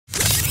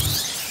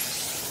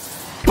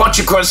Bunch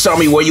of Crust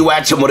Army, where you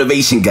at, your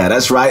motivation guy?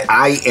 That's right,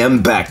 I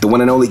am back, the one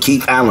and only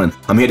Keith Allen.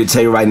 I'm here to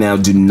tell you right now,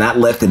 do not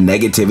let the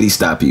negativity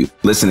stop you.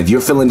 Listen, if you're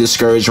feeling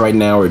discouraged right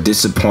now or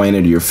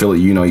disappointed, or you're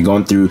feeling, you're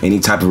going through any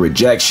type of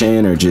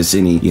rejection or just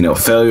any,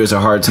 failures or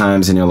hard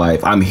times in your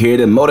life, I'm here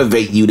to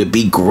motivate you to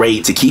be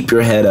great, to keep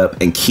your head up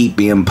and keep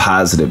being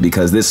positive,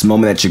 because this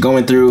moment that you're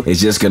going through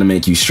is just gonna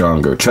make you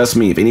stronger. Trust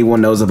me, if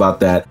anyone knows about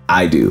that,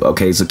 I do.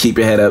 Okay, so keep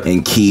your head up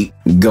and keep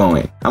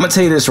going. I'm gonna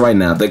tell you this right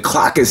now, the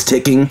clock is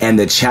ticking and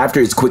the chapter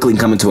is quickly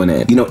coming to an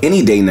end.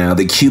 Any day now,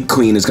 the Cube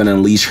Queen is gonna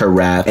unleash her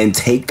wrath and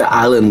take the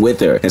island with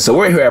her. And so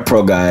we're here at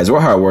ProGuides,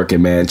 we're hard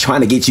working, man,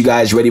 trying to get you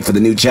guys ready for the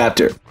new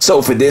chapter.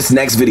 So for this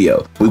next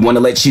video, we want to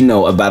let you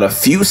know about a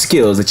few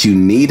skills that you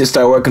need to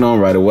start working on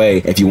right away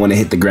if you want to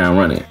hit the ground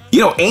running.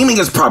 Aiming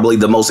is probably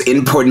the most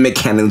important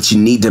mechanic that you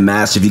need to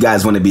master if you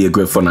guys want to be a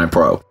good Fortnite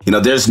pro.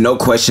 There's no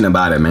question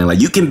about it, man. Like,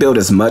 you can build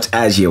as much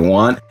as you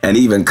want and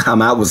even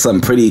come out with some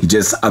pretty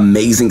just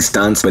amazing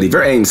stunts. But if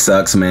your aim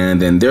sucks, man,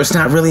 then there's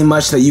not really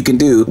much that you can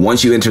do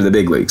once you enter the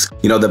big leagues.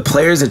 The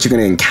players that you're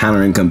going to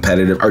encounter in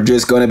competitive are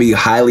just going to be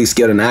highly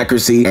skilled in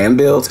accuracy and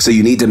builds. So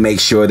you need to make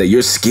sure that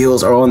your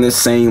skills are on the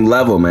same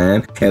level,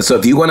 man. And so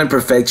if you want to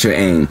perfect your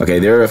aim, okay,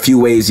 there are a few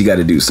ways you got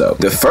to do so.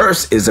 The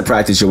first is to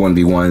practice your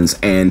 1v1s,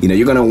 and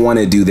you're going to want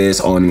to do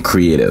this on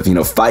creative.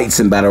 Fights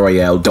in Battle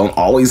Royale don't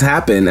always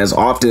happen as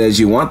often as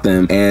you want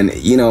them, and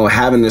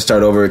having to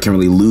start over can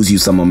really lose you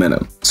some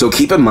momentum. So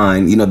keep in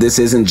mind, this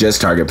isn't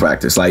just target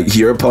practice. Like,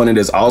 your opponent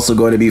is also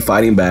going to be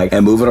fighting back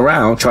and moving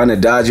around trying to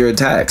dodge your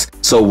attacks.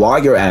 So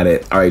while you're at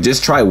it, all right,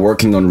 just try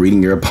working on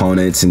reading your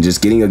opponents and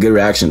just getting a good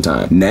reaction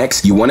time.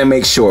 Next, you want to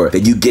make sure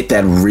that you get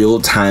that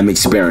real-time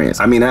experience.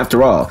 I mean,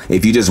 after all,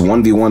 if you just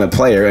 1v1 a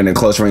player in a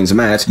close range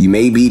match, you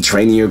may be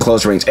training your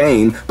close range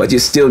aim, but you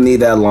still need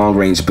that long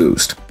range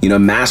boost.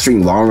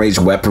 Mastering long range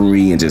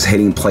weaponry and just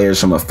hitting players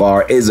from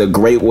afar is a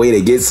great way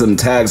to get some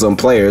tags on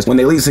players when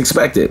they least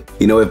expect it.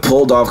 If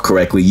pulled off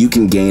correctly, you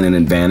can gain an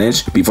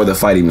advantage before the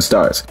fight even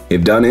starts.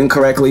 If done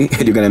incorrectly,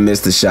 you're gonna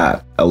miss the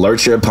shot.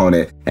 Alert your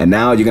opponent, and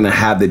now you're gonna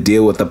have to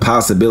deal with the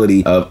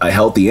possibility of a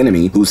healthy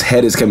enemy whose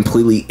head is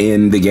completely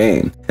in the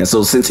game. And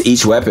so since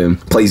each weapon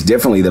plays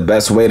differently, the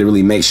best way to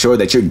really make sure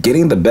that you're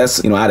getting the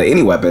best out of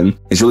any weapon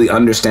is really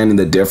understanding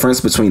the difference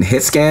between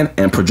hit scan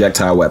and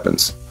projectile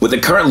weapons. With the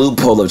current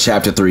loophole of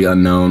Chapter 3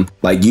 unknown,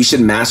 you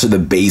should master the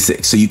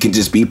basics so you can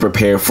just be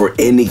prepared for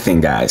anything,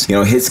 guys.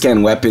 Hit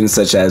scan weapons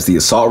such as the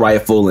assault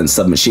rifle and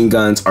submachine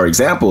guns are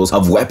examples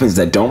of weapons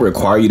that don't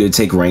require you to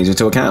take range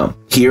into account.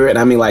 Here, and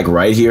I mean like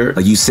right here,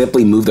 you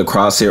simply move the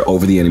crosshair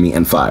over the enemy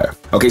and fire.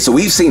 Okay, so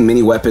we've seen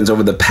many weapons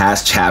over the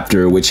past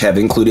chapter which have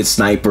included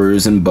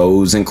snipers and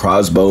bows and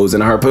crossbows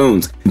and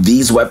harpoons.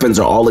 These weapons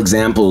are all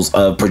examples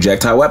of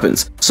projectile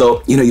weapons.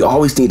 So, you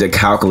always need to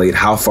calculate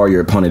how far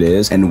your opponent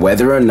is and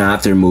whether or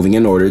not they're moving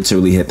in order to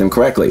really hit them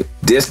correctly.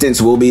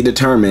 Distance will be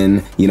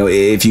determined,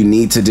 if you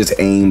need to just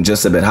aim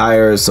just a bit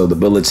higher so the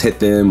bullets hit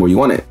them where you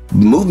want it.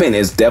 Movement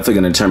is definitely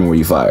going to determine where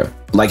you fire.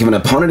 Like, if an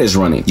opponent is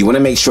running, you want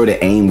to make sure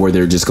to aim where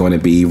they're just going to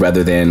be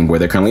rather than where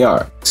they currently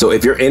are. So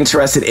if you're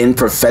interested in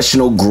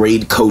professional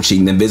grade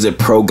coaching, then visit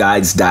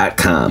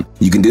ProGuides.com.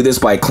 You can do this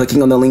by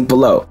clicking on the link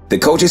below. The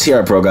coaches here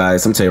at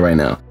ProGuides, I'm telling you right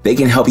now, they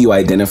can help you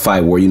identify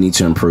where you need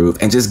to improve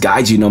and just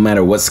guide you no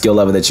matter what skill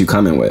level that you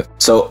come in with.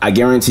 So I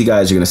guarantee,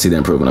 guys, you're going to see the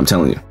improvement, I'm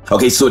telling you.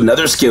 Okay, so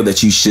another skill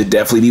that you should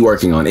definitely be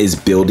working on is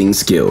building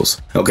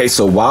skills. Okay,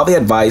 so while the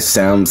advice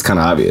sounds kind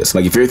of obvious,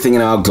 like if you're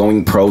thinking about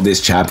going pro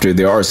this chapter,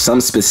 there are some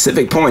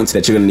specific points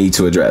that you're going to need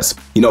to address.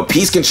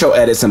 Piece control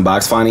edits and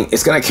box finding,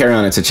 it's going to carry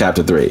on into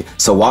Chapter 3.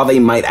 So while they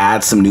might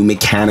add some new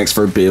mechanics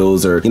for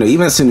builds or,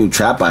 even some new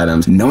trap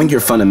items, knowing your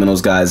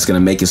fundamentals, guys, is going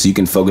to make it so you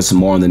can focus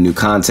more on the new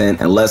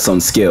content and less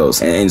on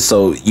skills. And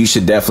so you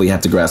should definitely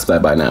have to grasp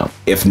that by now.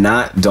 If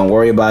not, don't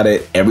worry about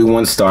it.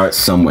 Everyone starts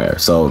somewhere,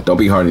 so don't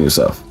be hard on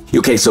yourself.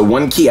 Okay, so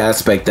one key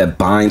aspect that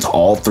binds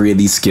all three of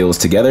these skills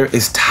together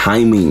is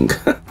timing.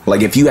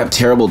 Like, if you have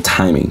terrible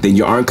timing, then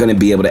you aren't going to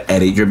be able to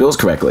edit your builds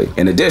correctly.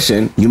 In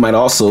addition, you might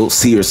also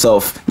see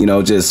yourself,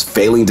 just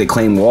failing to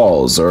claim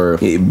walls, or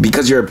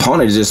because your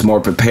opponent is just more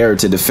prepared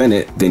to defend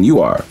it than you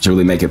are to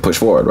really make it push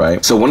forward,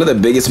 right? So one of the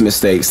biggest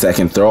mistakes that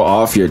can throw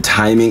off your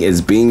timing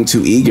is being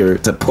too eager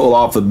to pull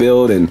off a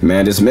build and,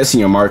 man, just missing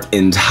your mark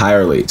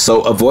entirely.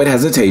 So avoid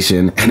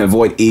hesitation and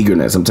avoid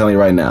eagerness. I'm telling you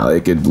right now,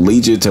 it could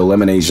lead you to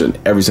elimination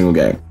every single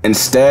game.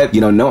 Instead,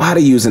 know how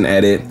to use an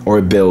edit or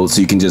a build so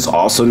you can just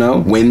also know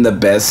when the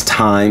best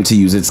time to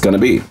use it's going to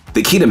be.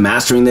 The key to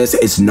mastering this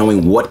is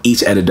knowing what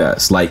each edit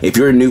does. Like, if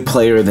you're a new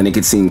player, then it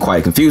could seem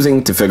quite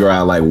confusing to figure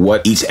out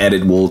what each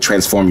edit will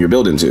transform your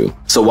build into.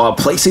 So while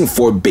placing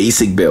 4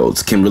 basic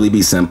builds can really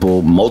be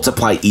simple,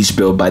 multiply each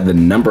build by the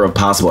number of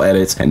possible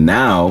edits, and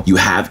now you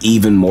have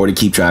even more to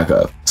keep track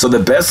of. So the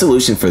best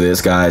solution for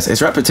this, guys,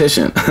 is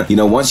repetition.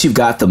 Once you've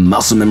got the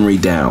muscle memory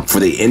down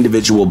for the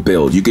individual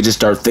build, you could just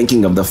start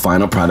thinking of the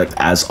final product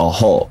as a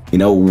whole.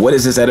 What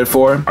is this edit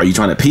for? Are you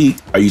trying to peek?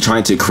 Are you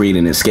trying to create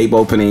an escape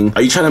opening?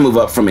 Are you trying to move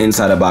up from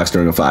inside a box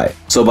during a fight.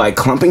 So by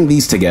clumping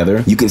these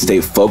together, you can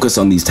stay focused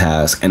on these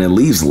tasks, and it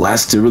leaves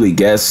less to really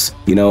guess,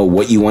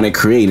 what you want to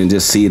create and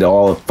just see it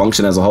all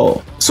function as a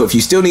whole. So if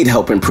you still need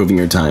help improving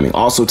your timing,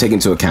 also take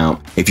into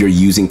account if you're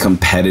using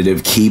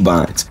competitive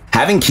keybinds.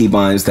 Having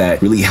keybinds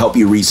that really help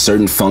you reach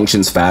certain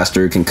functions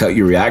faster can cut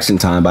your reaction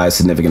time by a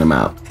significant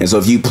amount. And so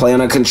if you play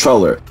on a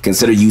controller,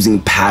 consider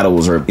using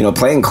paddles or,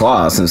 playing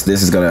claws, since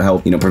this is going to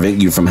help,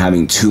 prevent you from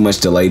having too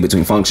much delay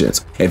between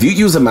functions. If you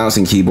use a mouse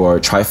and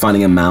keyboard, try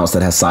finding a mouse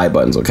that has side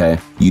buttons, okay?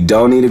 You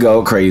don't need to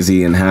go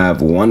crazy and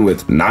have one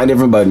with 9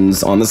 different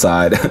buttons on the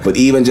side, but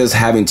even just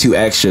having 2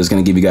 extra is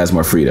going to give you guys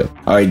more freedom.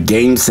 All right,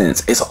 game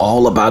sense. It's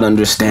all about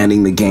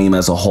understanding the game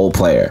as a whole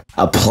player.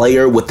 A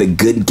player with a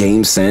good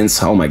game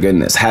sense, oh my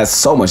goodness, has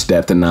so much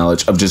depth and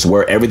knowledge of just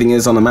where everything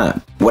is on the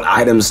map, what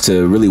items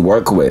to really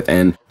work with,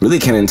 and really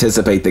can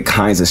anticipate the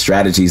kinds of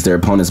strategies their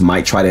opponents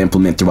might try to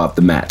implement throughout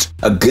the match.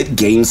 A good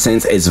game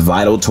sense is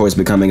vital towards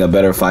becoming a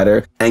better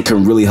fighter and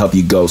can really help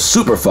you go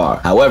super far.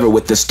 However,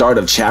 with the start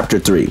of Chapter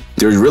 3,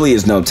 there really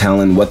is no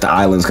telling what the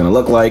island's going to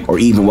look like or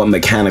even what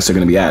mechanics are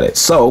going to be added.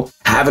 So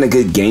having a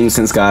good game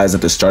sense, guys,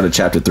 at the start of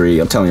Chapter 3,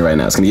 I'm telling you right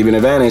now, it's going to give you an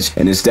advantage,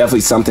 and it's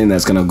definitely something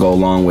that's going to go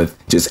along with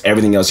just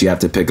everything else you have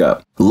to pick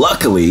up.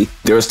 Luckily,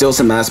 there are still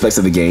some aspects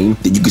of the game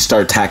that you can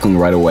start tackling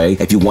right away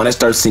if you want to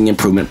start seeing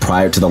improvement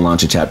prior to the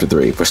launch of Chapter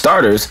 3. For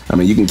starters,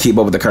 you can keep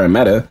up with the current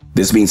meta.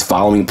 This means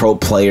following pro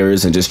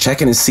players and just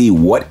checking to see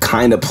what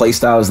kind of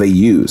playstyles they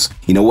use.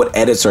 What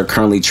edits are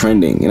currently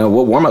trending.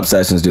 What warm-up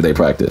sessions do they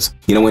practice?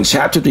 When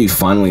Chapter 3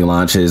 finally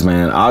launches,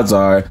 man, odds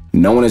are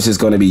no one is just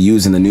going to be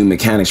using the new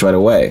mechanics right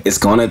away. It's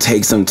going to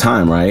take some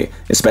time, right?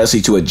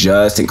 Especially to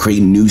adjust and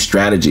create new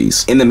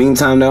strategies. In the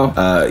meantime,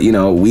 though,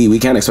 we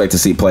can't expect to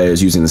see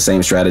players using the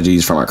same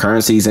strategies from our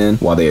current season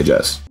while they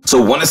adjust.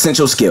 So one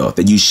essential skill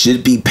that you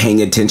should be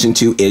paying attention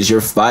to is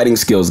your fighting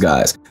skills,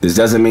 guys. This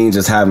doesn't mean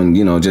just having,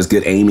 just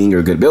good aiming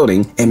or good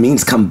building. It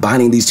means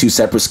combining these 2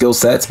 separate skill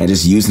sets and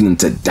just using them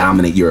to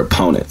dominate your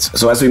opponents.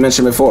 So as we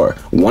mentioned before,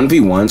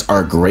 1v1s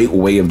are a great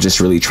way of just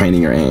really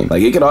training your aim.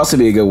 It could also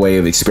be a good way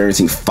of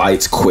experiencing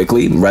fights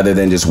quickly rather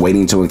than just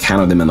waiting to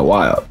encounter them in the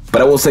wild.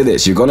 But I will say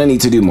this, you're going to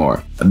need to do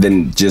more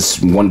than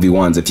just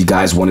 1v1s if you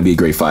guys want to be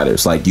great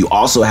fighters. You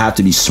also have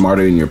to be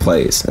smarter in your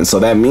plays. And so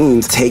that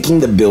means taking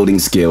the building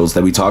skills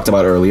that we talked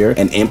about earlier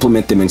and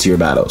implement them into your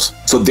battles.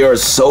 So there are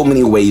so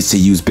many ways to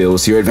use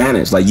builds to your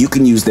advantage. You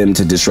can use them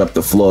to disrupt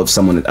the flow of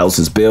someone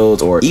else's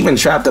build, or even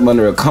trap them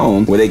under a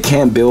cone where they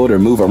can't build or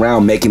move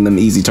around, making them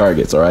easy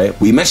targets, all right?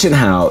 We mentioned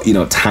how,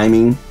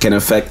 timing can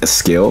affect a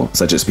skill,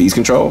 such as piece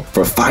control.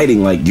 For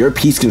fighting, your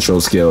piece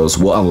control skills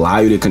will allow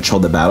you to control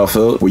the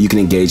battlefield where you can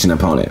engage an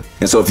opponent.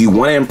 And so if you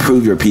want to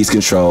improve your piece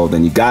control,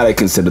 then you gotta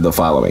consider the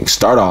following.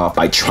 Start off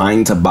by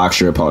trying to box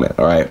your opponent,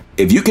 all right?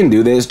 If you can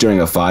do this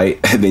during a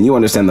fight, then you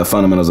understand the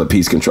fundamentals of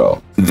piece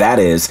control. That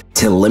is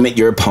to limit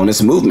your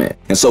opponent's movement.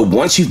 And so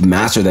once you've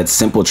mastered that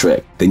simple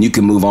trick, then you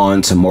can move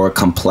on to more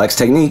complex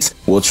techniques,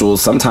 which will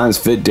sometimes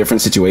fit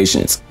different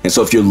situations. And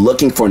so if you're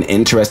looking for an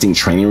interesting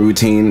training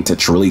routine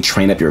to really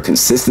train up your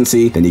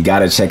consistency, then you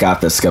gotta check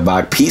out the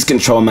Skavak piece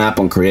control map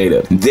on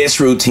creative. This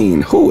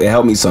routine, it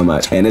helped me so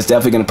much. And it's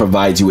definitely gonna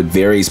provide you with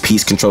various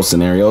piece control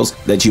scenarios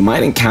that you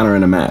might encounter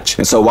in a match.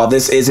 And so while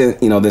this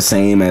isn't, the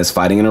same as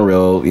fighting in a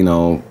real,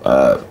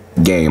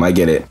 game, I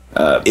get it.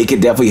 It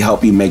could definitely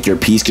help you make your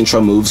piece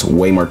control moves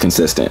way more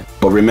consistent.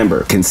 But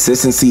remember,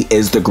 consistency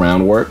is the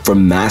groundwork for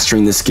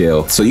mastering the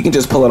skill, so you can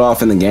just pull it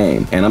off in the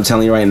game. And I'm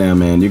telling you right now,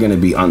 man, you're going to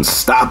be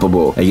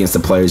unstoppable against the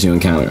players you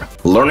encounter.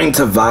 Learning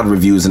to VOD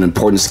review is an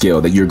important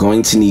skill that you're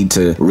going to need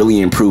to really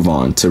improve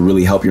on to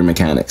really help your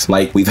mechanics.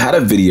 We've had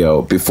a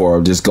video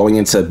before just going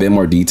into a bit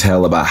more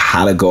detail about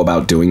how to go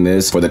about doing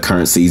this for the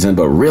current season,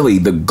 but really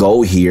the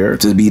goal here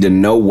to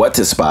know what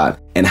to spot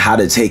and how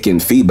to take in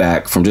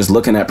feedback from just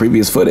looking at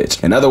previous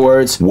footage. In other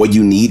words, what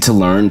you need to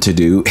learn to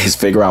do is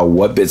figure out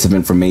what bits of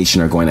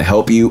information are going to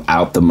help you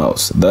out the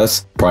most,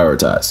 thus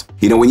prioritize.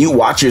 When you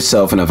watch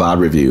yourself in a VOD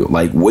review,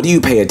 what do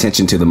you pay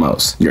attention to the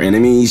most? Your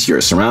enemies,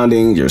 your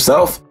surrounding,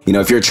 yourself?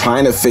 If you're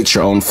trying to fix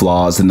your own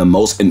flaws, then the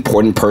most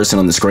important person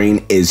on the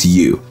screen is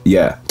you.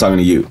 Yeah, talking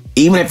to you.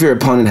 Even if your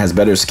opponent has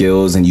better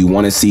skills and you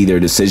want to see their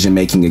decision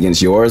making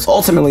against yours,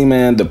 ultimately,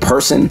 man, the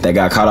person that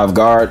got caught off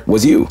guard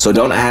was you. So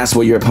don't ask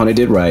what your opponent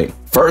did right.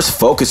 First,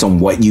 focus on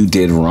what you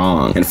did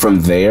wrong. And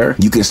from there,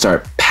 you can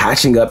start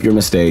patching up your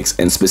mistakes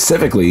and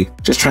specifically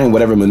just trying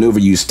whatever maneuver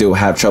you still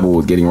have trouble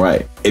with getting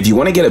right. If you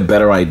want to get a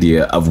better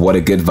idea of what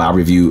a good VOD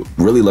review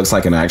really looks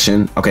like in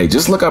action, okay,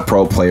 just look up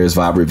pro players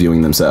VOD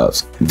reviewing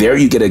themselves. There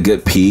you get a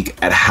good peek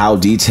at how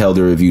detailed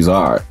their reviews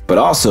are, but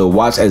also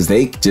watch as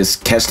they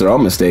just catch their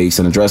own mistakes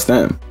and address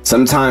them.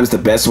 Sometimes the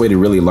best way to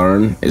really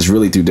learn is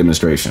really through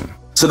demonstration.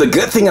 So the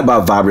good thing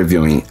about VOD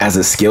reviewing as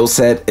a skill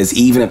set is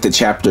even if the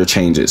chapter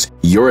changes,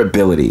 your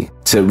ability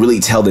to really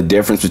tell the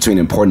difference between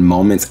important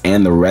moments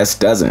and the rest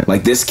doesn't.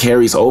 Like, this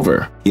carries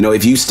over. You know,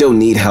 if you still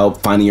need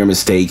help finding your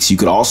mistakes, you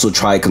could also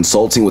try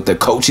consulting with the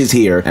coaches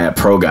here at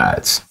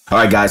ProGuides. All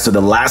right, guys, so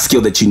the last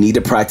skill that you need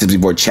to practice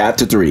before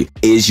Chapter 3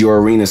 is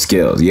your arena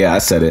skills. Yeah, I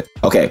said it.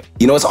 Okay,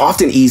 you know, it's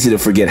often easy to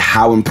forget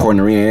how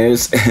important arena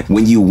is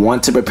when you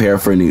want to prepare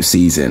for a new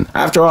season.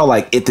 After all,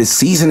 like, if the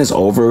season is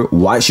over,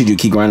 why should you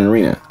keep grinding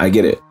arena? I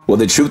get it. Well,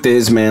 the truth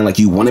is, man, like,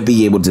 you want to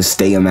be able to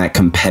stay in that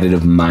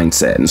competitive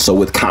mindset. And so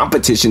with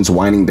competitions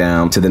winding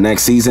down to the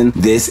next season,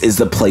 this is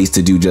the place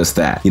to do just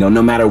that. You know,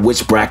 no matter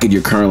which bracket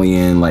you're currently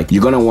in, like,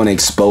 you're going to want to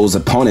expose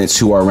opponents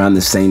who are around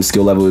the same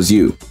skill level as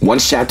you.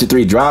 Once Chapter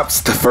 3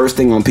 drops, the first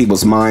thing on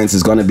people's minds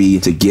is going to be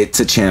to get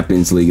to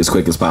Champions League as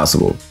quick as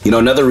possible. You know,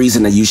 another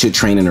reason that you should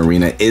train in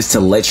arena is to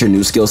let your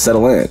new skills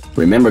settle in.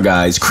 Remember,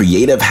 guys,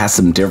 creative has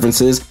some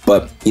differences,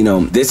 but, you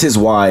know, this is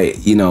why,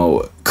 you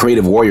know,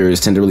 creative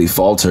warriors tend to really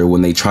falter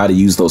when they try to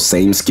use those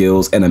same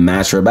skills in a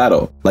match or a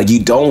battle. Like,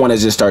 you don't want to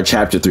just start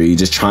Chapter 3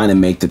 just trying to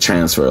make the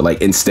transfer.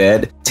 Like,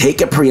 instead,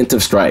 take a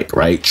preemptive strike,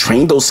 right?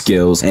 Train those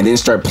skills and then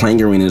start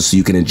playing arenas so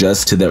you can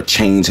adjust to the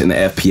change in the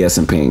FPS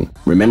and ping.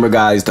 Remember,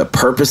 guys, the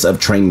purpose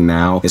of training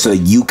now is so that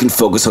you can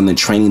focus on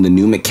training the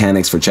new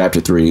mechanics for Chapter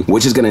 3,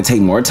 which is going to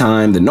take more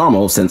time than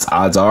normal, since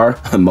odds are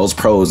most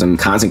pros and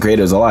content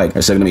creators alike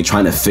are still going to be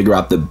trying to figure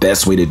out the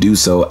best way to do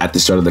so at the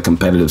start of the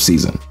competitive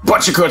season.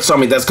 But your coach told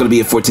me that's going to be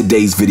it for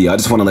today's video. I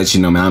just want to let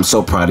you know, man, I'm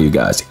so proud of you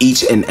guys.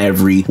 Each and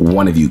every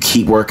one of you.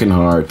 Keep working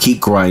hard, keep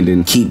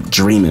grinding, keep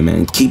dreaming,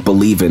 man. Keep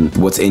believing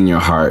what's in your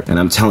heart. And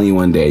I'm telling you,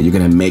 one day you're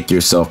going to make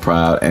yourself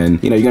proud,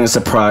 and, you know, you're going to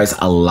surprise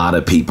a lot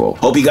of people.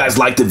 Hope you guys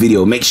liked the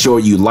video. Make sure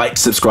you like,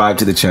 subscribe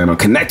to the channel,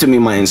 connect with me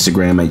on my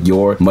Instagram at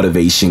Your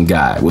Motivation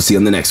Guy. We'll see you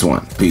on the next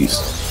one.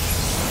 Peace.